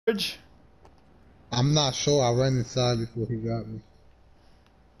bridge? I'm not sure. I ran inside before he got me.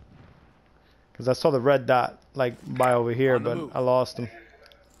 Because I saw the red dot, like, by over here, but I lost him.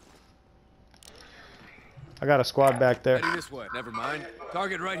 I got a squad back there. Heading this way. Never mind.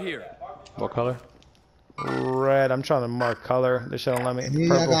 Target right here. What color? Red. I'm trying to mark color. They shouldn't let me. Any of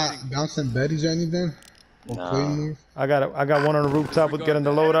y'all got bouncing betties or anything? Or Nah. I got one on the rooftop with getting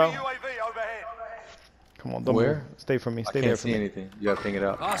the loadout. Come on, don't move. Stay for me. Stay there for me. I can't see anything. You gotta ping it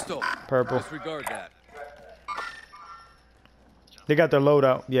out. Hostile. Purple. Disregard that. They got their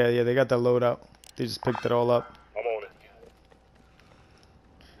loadout. Yeah, they got their loadout. They just picked it all up. I'm on it.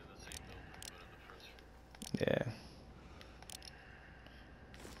 Yeah.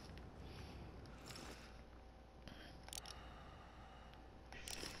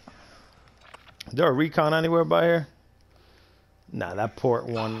 Is there a recon anywhere by here? Nah, that port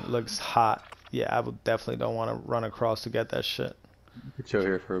one looks hot. Yeah, I would definitely don't want to run across to get that shit. You could chill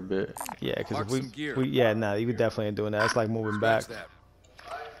here for a bit. Yeah, because if some gear. nah, you definitely ain't doing that. It's like moving back.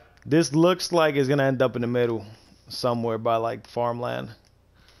 This looks like it's gonna end up in the middle, somewhere by like farmland.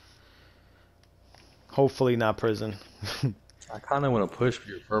 Hopefully not prison. I kind of want to push for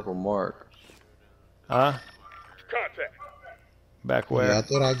your purple mark. Huh? Contact. Back where? Yeah, I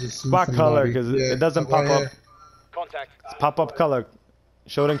thought I just seen Spot somebody. color, because Yeah, it doesn't pop right up. here. Contact. Pop up color.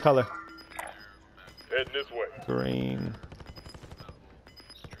 Show it in color. Heading this way. Green.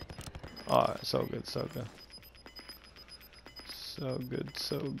 Oh, so good, so good. So good,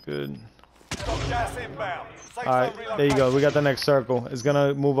 so good. Gas inbound. Alright, there you go. We got the next circle. It's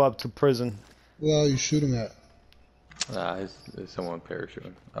gonna move up to prison. Well, you shoot him at? Nah, it's someone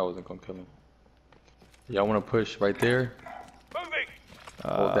parachuting. I wasn't gonna kill him. Y'all want to push right there? Moving.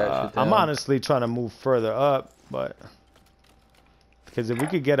 Hold that shit down. I'm honestly trying to move further up, but because if we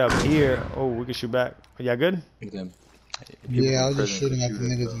could get up here, oh, we could shoot back. Are y'all good? Yeah, I was just shooting at the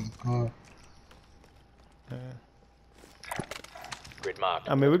niggas in the car. Grid mark.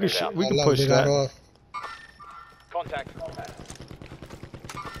 I mean, we could we could push They got that. off. Contact.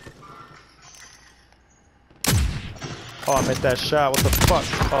 Oh, I missed that shot. What the fuck?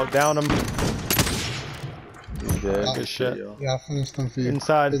 Oh, down him. He's dead. Good shit. Yeah, I finished him for you.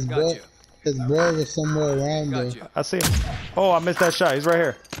 Inside. His boy was somewhere around there. I see him. Oh, I missed that shot. He's right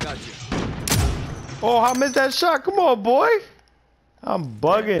here. Gotcha. Oh, I missed that shot. Come on, boy. I'm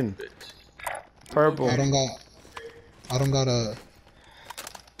bugging. Purple. I don't got a.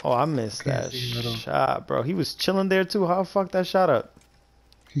 Oh, I missed Can't that see middle. shot, bro. He was chilling there too. How the fuck that shot up?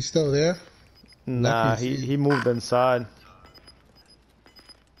 He's still there? Nah, he moved inside.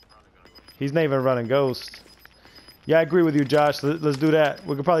 He's not even running ghost. Yeah, I agree with you, Josh. Let's do that.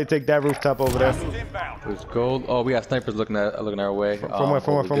 We could probably take that rooftop over there. There's gold. Oh, we got snipers looking our way.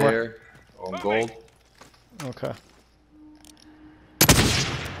 From where? On gold. Okay.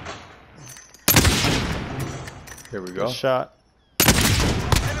 Here we go. Good shot.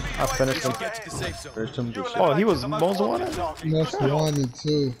 I finished him. Get to the safe zone. First him. Oh, he was most wanted. Most wanted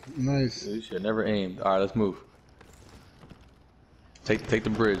too. Nice. You should never aimed. All right, let's move. Take the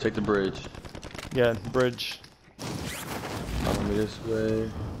bridge. Take the bridge. Yeah, bridge. Follow me this way.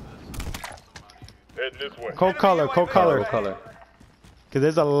 Heading this way. Cold color, cold color. What color? Because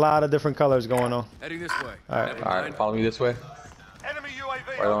there's a lot of different colors going on. Heading this way. All right. Never All right, mind. follow me this way. Enemy UAV.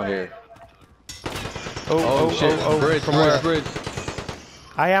 Right on here. Oh, shit! Bridge. From where? Bridge.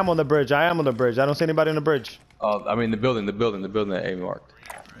 I am on the bridge. I don't see anybody on the bridge. Oh, I mean the building that Amy marked.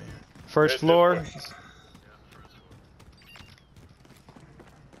 First floor.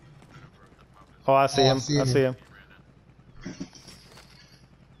 Oh, I see him. I see him.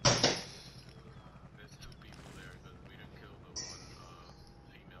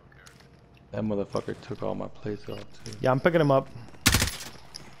 That motherfucker took all my plates off too. Yeah, I'm picking him up.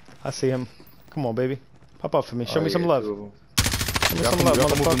 I see him. Come on, baby. Pop up for me. Show me some love. Show me some love, Y'all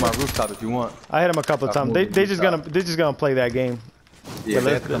can move to my motherfucker. rooftop if you want. I hit him a couple of times. They just gonna play that game. Yeah,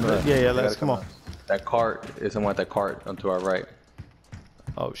 let's come on. That cart is someone at that cart onto our right.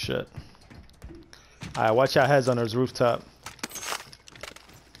 Oh shit. Alright, watch our heads on his rooftop.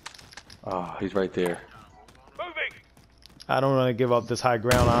 Oh, he's right there. Moving. I don't want to give up this high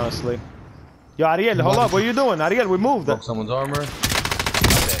ground, honestly. Yo, Ariel, hold up. What are you doing? Ariel, we moved. Broke someone's armor.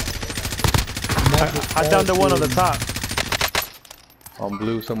 I downed the one on the top. On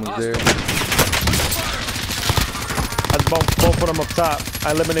blue, someone's there. I both of them up top.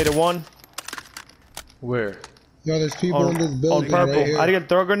 I eliminated one. Where? Yo, there's people in this building. On purple. Right here. Ariel,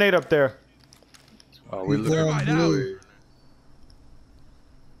 throw a grenade up there. Oh, we People looking on blue.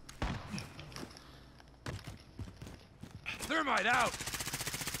 Thermite out.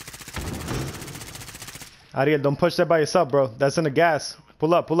 Ariel, don't push that by yourself, bro. That's in the gas.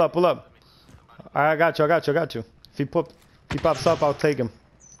 Pull up, pull up, pull up. I got you, I got you, I got you. If he pops up, I'll take him.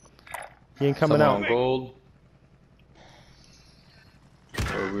 He ain't coming Someone out. on gold.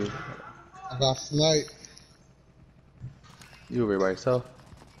 I got snipe. You over here by yourself?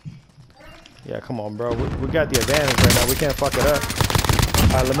 Yeah, come on, bro. We got the advantage right now. We can't fuck it up.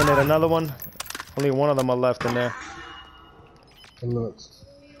 I eliminate another one. Only one of them are left in there. It looks.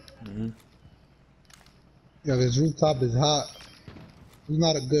 Yeah, this rooftop is hot. It's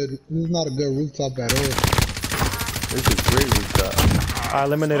not a good rooftop at all. This is great rooftop. I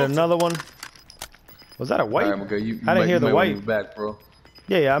eliminated another one. Was that a white? Alright, okay, you I didn't hear the might wanna white. move back, bro.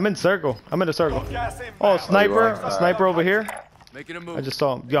 Yeah, I'm in circle. I'm in a circle. Gas inbound. Oh, sniper. are? A sniper over here. Making a move. I just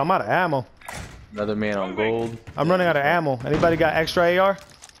saw him. Yo, I'm out of ammo. Another man on gold. I'm running out of ammo. Anybody got extra AR?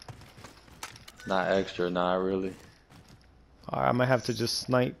 Not extra, not really. Alright, I might have to just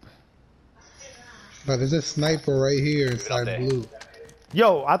snipe. But there's a sniper right here inside blue.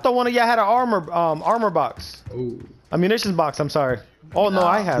 Yo, I thought one of y'all had an armor box. Ooh. A munitions box, I'm sorry. Oh, no,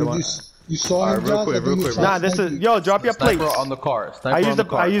 I had Did one. You saw Alright, him, real Josh? quick, I think real you quick. saw Nah, this sniper. is... Yo, drop your plates. Sniper on the car. Sniper I on use the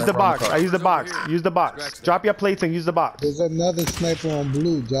car. box. I use the Over box. here. Use the box. Drop your plates and use the box. There's another sniper on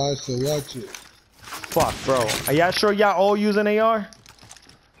blue, Josh, so watch it. Fuck, bro. Are y'all sure y'all all using AR?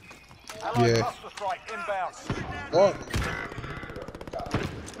 Allied Yeah. cluster strike inbound. Oh,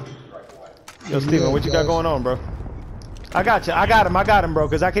 Yo, Steven, what you got going on, bro? I got you. I got him, bro,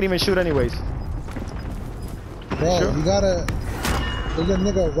 because I can't even shoot anyways. bro, Sure. you gotta... There's a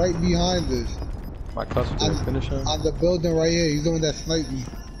nigga right behind us. My customer didn't finish him. On the building right here. He's the one that sniped me.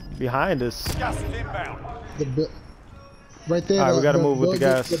 Behind us. Gas is inbound. Right there. Alright, we gotta move with the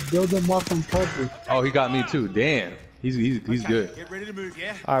building- gas. The building marked on purple. Oh, he got me too. Damn. He's good. Get ready to move,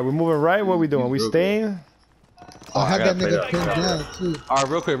 yeah? Alright, we're moving right. What are we doing? We Real staying? I had gotta that play nigga that. pinned down too. Alright,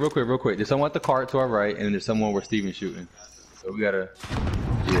 real quick. There's someone at the cart to our right, and then there's someone where Steven's shooting. So we gotta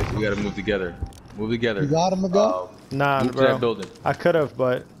move together. Move together. You got him again? Nah, Move to bro. that building. I could have,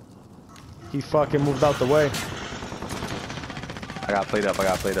 but he fucking moved out the way. I got played up.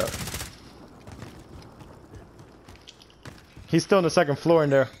 He's still on the second floor in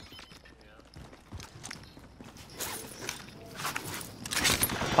there.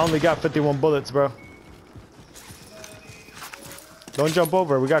 I only got 51 bullets, bro. Don't jump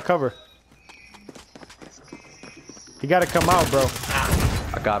over. We got cover. He gotta come out, bro.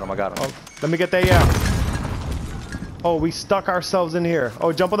 I got him. Oh, let me get that, yeah. Oh, we stuck ourselves in here.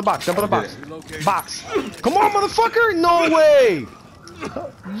 Oh, jump on the box. Jump on the box. Relocating. Box. Come on, motherfucker. No way.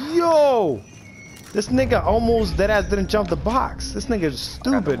 Yo. This nigga almost deadass didn't jump the box. This nigga's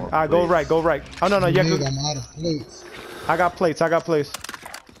stupid. more Alright, go right, go right. Oh, no, no. Yeah, Nigga, I'm out of plates. I got plates.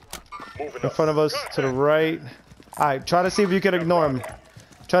 In front of us, to the right. Alright, try to see if you can ignore him.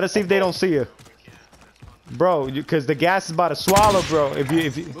 Try to see if they don't see you. Bro, because the gas is about to swallow, bro. If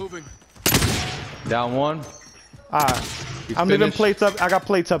you Moving. Down one. He's I'm leaving finished. plates up. I got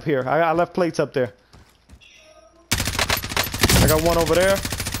plates up here. I left plates up there. I got one over there.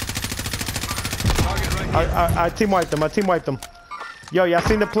 Target right here. I team wiped them. Yo, y'all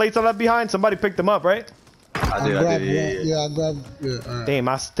seen the plates I left behind? Somebody picked them up, right? I I did. grabbed Yeah. one. Yeah, I grabbed. Yeah, alright. Damn,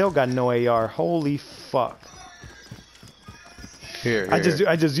 I still got no AR. Holy fuck. Here. I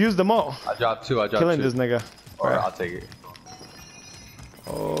just used them all. I dropped two. Killing this nigga. Alright, I'll take it.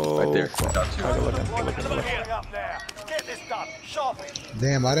 Oh, Right there. fuck. Got two. Moving up now. Get this done. Sharpish.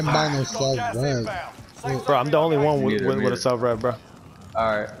 Damn, I didn't buy no Got self gas red. inbound. Safe Bro, I'm the only one with Me neither. a self-rev, bro.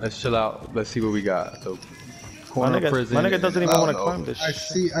 Alright, let's chill out. Let's see what we got. So, My corner nigga, prison. my nigga doesn't even Oh, want to no. climb this I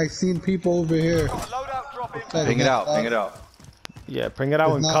shit. seen people over here. Loadout drop in. Hey, Ping it out. Ping it out. Yeah, bring it out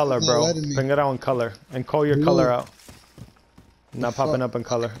in It's not- color, it's not bro. letting me. Bring it out in color. And call your Blue. color out. Not popping fuck? up in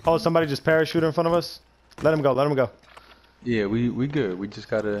color. Oh, somebody just parachuted in front of us? Let him go. Yeah, we good. We just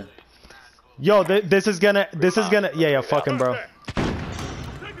gotta. Yo, this is gonna, yeah, fucking bro.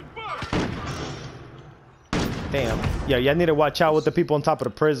 Damn. Yeah, y'all need to watch out with the people on top of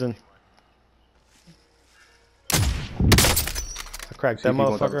the prison. I cracked See that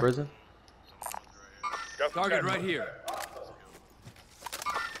people on top of motherfucker. prison. Target right here.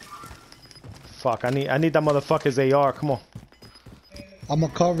 Fuck, I need that motherfucker's AR. Come on. I'ma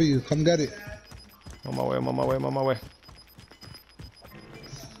cover you. Come get it. On my way.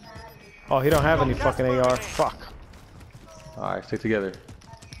 Oh, he don't have any fucking AR. Fuck. Alright, stick together.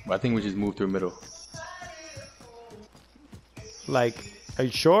 I think we just move through the middle. Like, are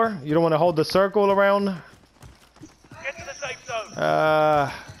you sure? You don't want to hold the circle around? Get to the safe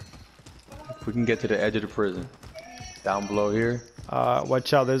zone. If we can get to the edge of the prison. Down below here.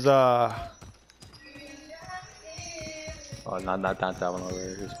 Watch out. There's Oh, not that one over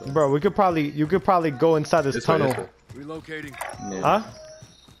here. This way. bro, you could probably go inside this This way, tunnel. this way. Relocating. Yeah. Huh?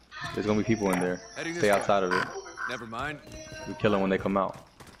 There's gonna be people in there. Heading this Stay way. outside of it. Never mind. We kill them when they come out.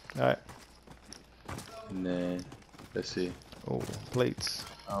 All right. And then, let's see. Oh, plates.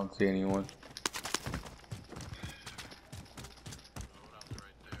 I don't see anyone.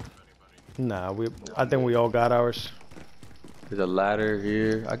 Nah, I think we all got ours. There's a ladder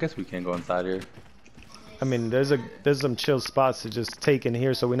here. I guess we can't go inside here. I mean, there's some chill spots to just take in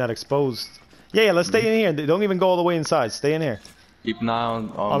here so we're not exposed. Yeah, let's stay in here. Don't even go all the way inside. Stay in here. Keep an eye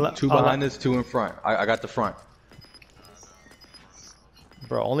on two behind us, two in front. I got the front.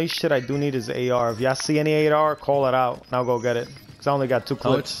 Bro, only shit I do need is AR. If y'all see any AR, call it out, and I'll go get it. Cause I only got 2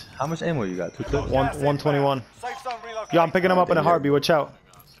 clips. How much ammo you got? 2 clips? 121. Safe zone relocated. Yo, I'm picking them up in a heartbeat. Watch out.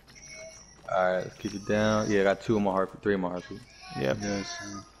 Alright, let's keep it down. Yeah, I got 2 in my heartbeat, 3 in my heartbeat. Yep.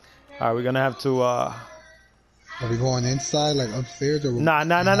 Yes. Alright, we're gonna have to Are we going inside, like upstairs, or?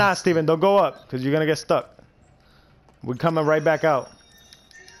 Nah, Steven, don't go up, cause you're gonna get stuck. We're coming right back out.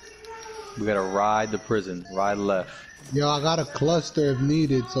 We gotta ride the prison. Ride left. Yo, I got a cluster if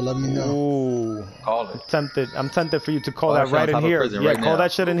needed, so let me know. Ooh. Call it. I'm tempted for you to call that actually right on in top of here. prison Yeah, right call now.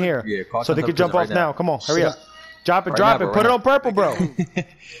 that shit in here. Yeah, call so they on can top jump of off prison right now. now. Come on, hurry up. Drop it, Right drop now, it. bro, Put it right on purple, bro.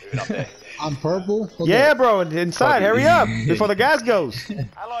 I'm purple? Hold Yeah, up. bro, inside. Hurry up before the gas goes.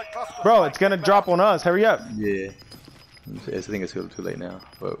 Allied cluster Bro, it's gonna drop on us. Hurry up. Yeah. I think it's too late now.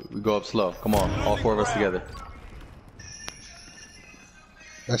 But we go up slow. Come on, all 4 of us together.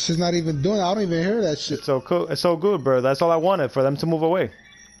 That shit's not even doing it. I don't even hear that shit. It's so cool. It's so good, bro. That's all I wanted, for them to move away.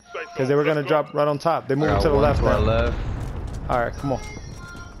 Because they were gonna drop right on top. They moved to the left To our now. left. Alright, come on.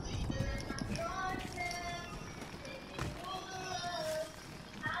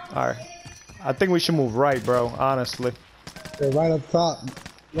 Alright. I think we should move right, bro, honestly. They're right up top.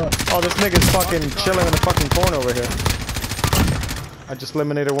 Look. Oh, this nigga's fucking chilling in the fucking corner over here. I just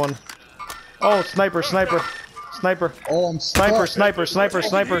eliminated one. Oh, sniper. Oh, I'm stuck. Sniper.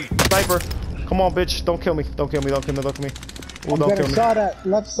 Come on, bitch. Don't kill me. Ooh, I'm don't getting kill me. shot at.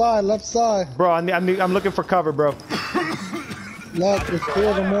 Left side. Bro, I'm looking for cover, bro. Look, there's 4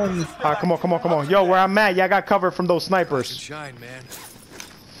 of them on me. Alright, come on. Yo, where I'm at, y'all got cover from those snipers. Shine, man.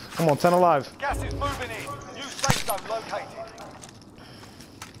 Come on, 10 alive. gas is moving in. New safe zone located.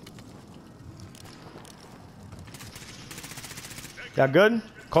 Y'all good?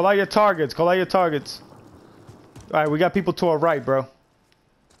 Call out your targets. Alright, we got people to our right, bro.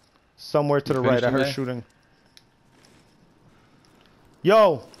 Somewhere to the right. I heard shooting.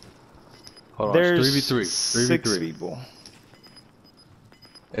 Yo! Hold on. There's 3v3. 6 people.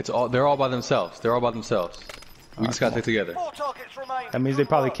 They're all by themselves. We just gotta stick together. 4 targets remain. That means they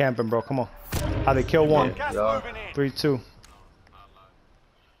probably camping, bro. Come on. How they kill one. Gas Yeah. moving in. 3-2.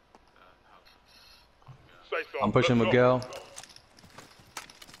 I'm pushing Miguel.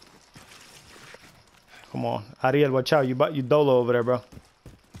 Come on. Ariel, watch out. You dolo over there, bro.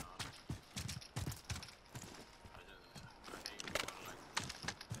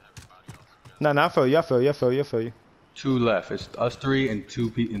 Nah, I feel you. 2 left. It's us 3 and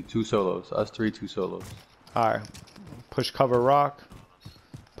 2 solos. Us 3, 2 solos. Alright. Push cover rock.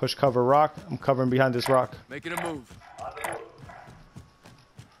 I'm covering behind this rock. Making a move.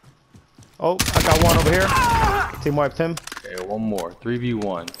 Oh, I got one over here. Team wiped him. Okay, one more.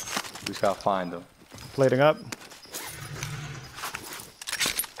 3v1. We just gotta find them. Plating up.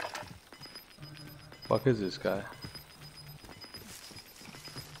 Fuck is this guy?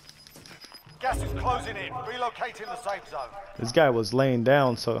 Gas is closing in. Relocating the safe zone. This guy was laying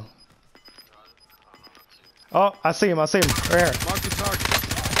down, so. Oh, I see him. Right here. Mark the target.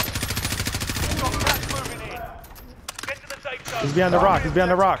 Got gas moving in. Get to the safe zone. He's behind the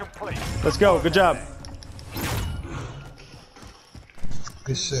rock. Complete. Let's go. Good job.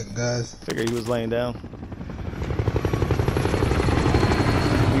 Good shit, guys. Figure he was laying down. He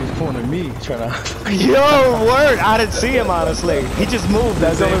was pointing at me, trying to. Yo, word. I didn't see him, honestly. He just moved.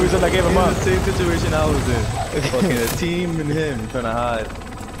 That's the only reason I gave him up. The same situation I was in. Fucking a team and him trying to hide.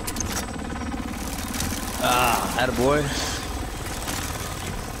 Attaboy.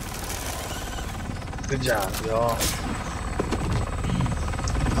 Good job, y'all.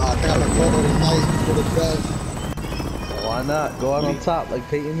 I think I'm gonna go tonight for the best. Why not? Go out on top like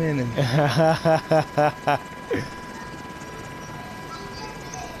Peyton Manning.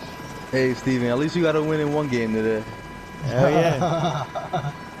 Hey, Steven, at least you got to win in one game today. Hell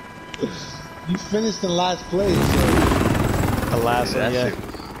yeah. You finished in last place. The last one, yeah.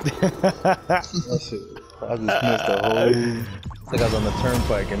 That shit. I just missed the whole. It's like I was on the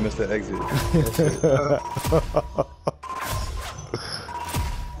turnpike and missed the exit.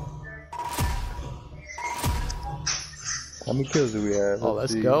 How many kills do we have? Oh,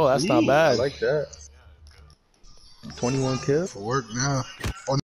 let's go. That's not bad. I like that. 21 kills. For work now.